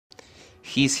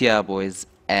He's here, boys,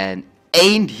 and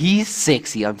ain't he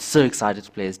sexy? I'm so excited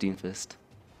to play as Doomfist.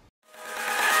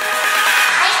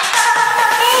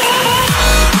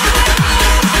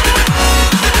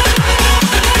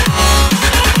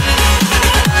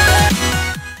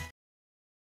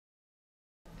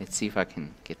 Let's see if I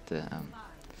can get the...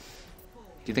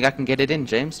 Do you think I can get it in,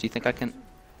 James? Do you think I can...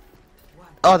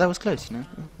 Oh, that was close, you know?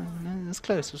 No, it was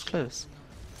close, it was close.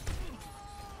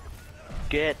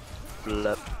 Get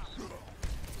flipped.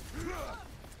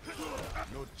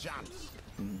 No chance.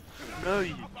 No,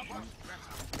 you.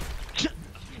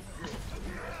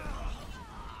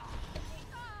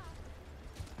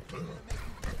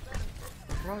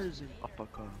 Rising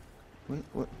uppercut.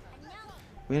 What?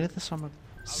 Where did the Sombra...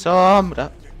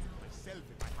 Sombra!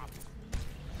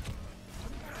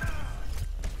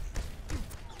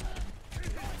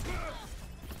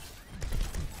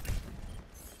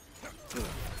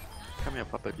 Come here,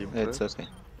 Papa Doom. It's okay.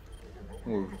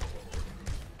 Ooh.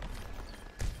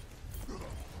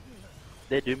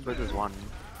 Their Doom versus one.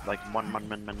 Like one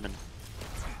man.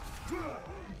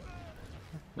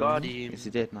 Got him. Is he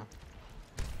dead now?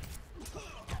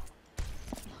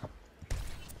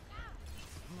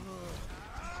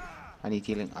 I need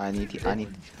healing. I need.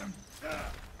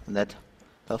 And that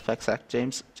health sack,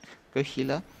 James. Go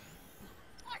healer.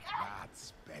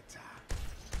 That's better.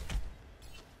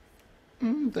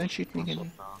 Don't shoot me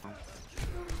again.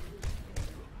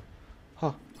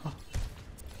 Oh.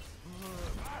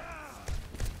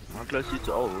 How close you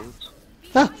to old?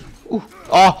 Ah! Ooh!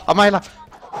 Oh! Am I alive?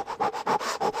 Oh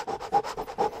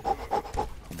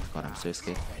my god, I'm so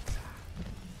scared.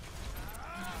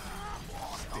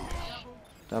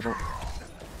 Double.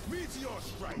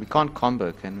 We can't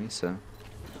combo, can we? So.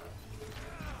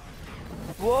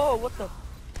 Whoa! What the?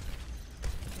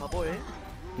 My boy.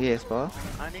 Yes, bar.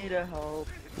 I need a help.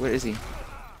 Where is he?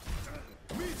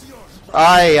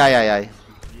 Aye.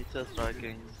 Meter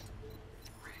striking.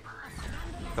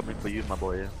 Coming for you, my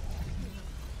boy.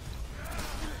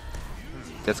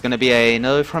 That's gonna be a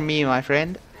no from me, my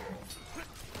friend.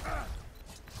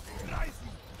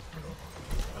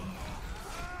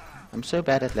 I'm so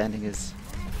bad at landing his.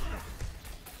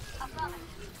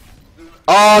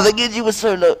 Oh, the Genji was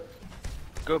so low.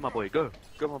 Go, my boy, go.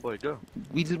 Go, my boy, go.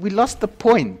 We lost the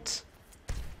point.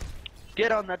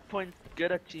 Get on that point.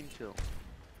 Get a team kill.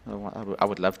 Oh, I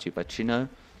would love to, but you know.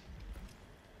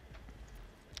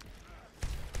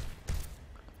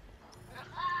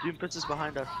 Doomfist is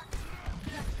behind us.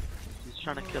 He's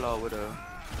trying to kill our widow.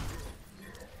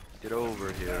 Get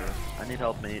over here. I need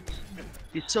help, mate.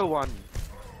 He's so one.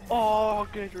 Oh,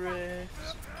 get wrecked.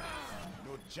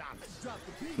 No chance.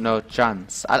 No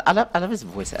chance. I love his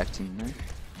voice acting, you know?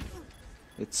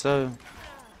 It's so...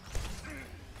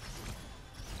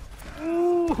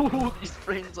 Ooh, these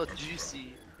frames are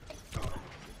juicy.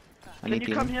 Can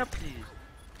you come here, please?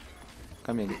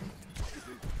 Come here.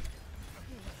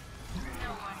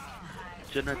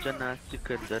 Jenna,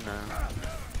 chicken dinner.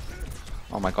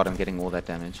 Oh my god, I'm getting all that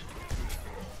damage.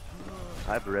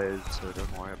 I have res, so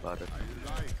don't worry about it.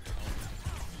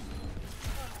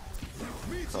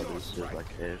 Probably just like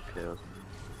AFK or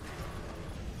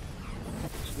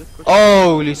something.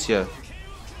 Oh, Lucio.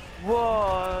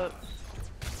 What?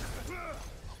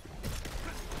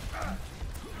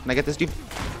 Can I get this dude?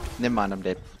 Never mind, I'm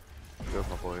dead. Go,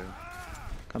 my boy.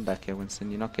 Come back here,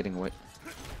 Winston. You're not getting away.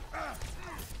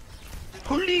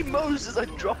 Holy Moses, I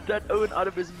dropped that Owen out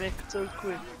of his mech so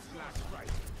quick.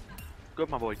 Go,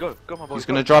 my boy, go. Go, my boy. He's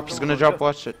gonna drop, he's gonna drop,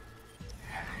 watch it.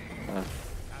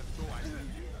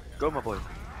 Go, my boy.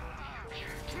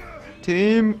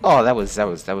 Team! Oh, that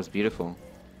was beautiful.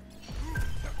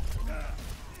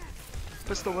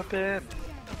 Pistol weapon.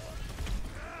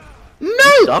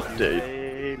 No! Duck, dude.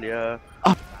 Failure.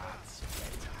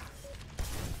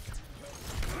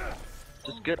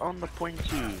 Just get on the point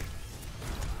two.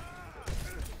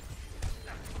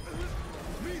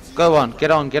 Go on, get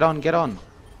on.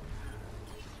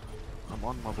 I'm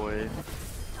on, my boy.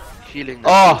 Healing.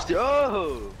 Oh!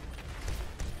 Oh!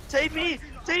 Save me!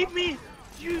 Save me!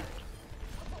 You.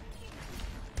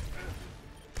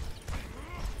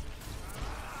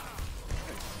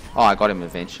 Oh, I got him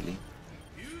eventually.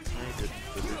 No, you didn't.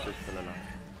 The Lucius still alive.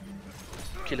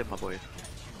 Kill him, my boy.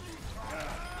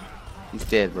 He's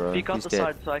dead, bro. Peek out He's the dead.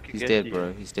 side so I can He's get dead, you.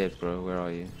 bro. He's dead, bro. Where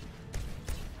are you?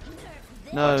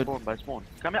 By No, spawn, by spawn.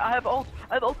 Come here, I have ult.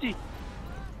 I have ulti.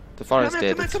 the forest Come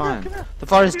here, dead. come It's here, come fine. here, come here. The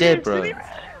forest Let me dead, bro. let me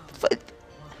F-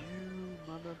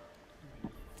 You mother.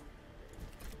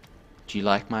 Do you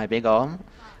like my big arm?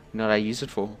 You know what I use it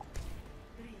for?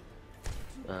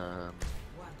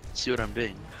 See what I'm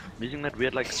doing? I'm using that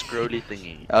weird like scrolly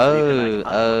thingy. Oh, You can,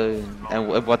 like, oh.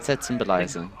 And what's that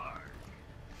symbolizing?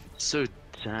 so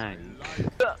dank.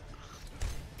 Did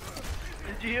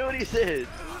you hear what he said?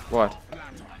 What?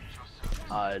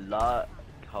 I like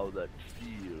how that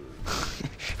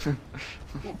feels.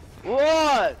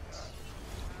 What?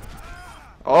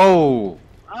 Oh,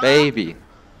 baby.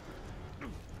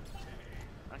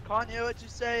 I can't hear what you're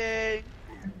saying.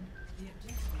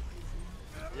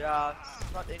 Yeah,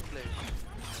 it's not English.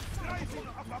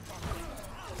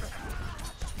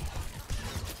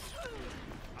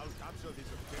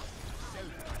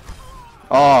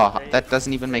 Oh, that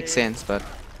doesn't even make sense, but...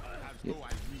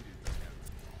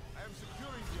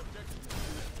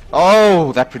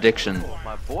 Oh, that prediction.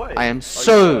 My boy. I am Are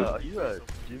so... you a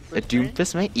A Doomfist main?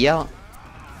 Doomfist, mate? Yeah.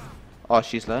 Oh,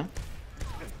 she's low.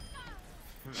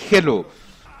 Hello.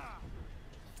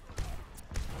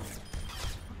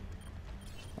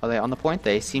 Are they on the point?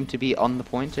 They seem to be on the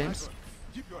point, James.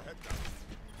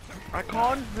 I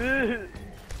can't move.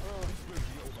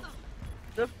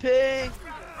 The ping.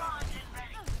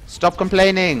 Stop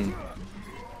complaining.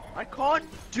 I can't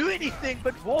do anything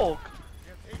but walk.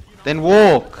 Then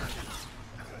walk.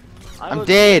 I I'm was-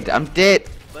 dead. I'm dead.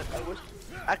 But I was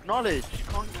acknowledged. You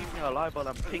can't keep me alive while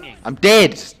I'm pinging. I'm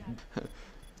dead.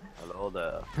 Hello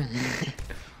there.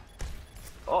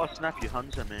 Oh snap, you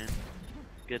Hunter man.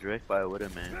 Get wrecked by a widow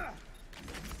man.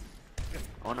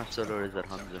 I wanna solo is that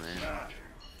Hunter man.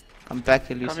 Come back,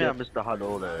 Come here, Elusive. Mr.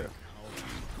 Hello there.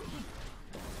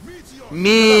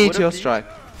 Meteor strike.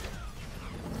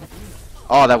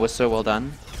 Oh, that was so well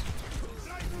done.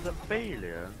 It's a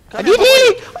failure. I did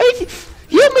it!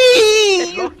 Hear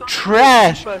me! You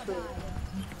trash!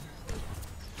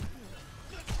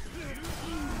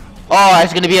 Oh,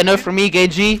 it's gonna be a no from me,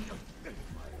 Gagey.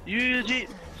 You.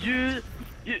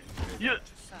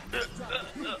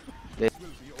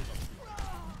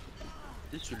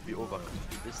 This will be over.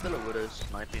 There's still a widow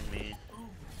sniping me.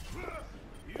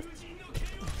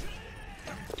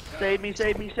 Save me,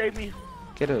 save me, save me.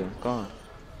 Get her, go on.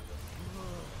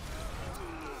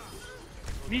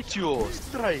 Meteor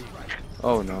strike.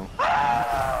 Oh no.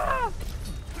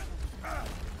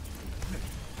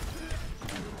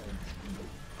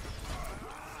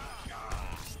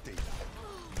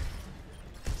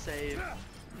 Save.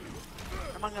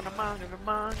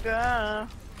 Manga.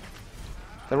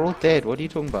 They're all dead, what are you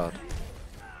talking about?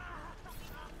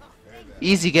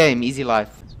 Easy game, easy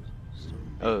life.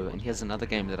 Oh, and here's another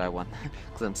game that I won.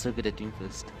 Because I'm so good at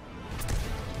Doomfist.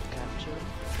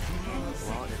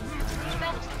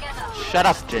 Shut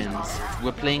up, James.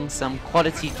 We're playing some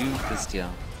quality Doomfist here.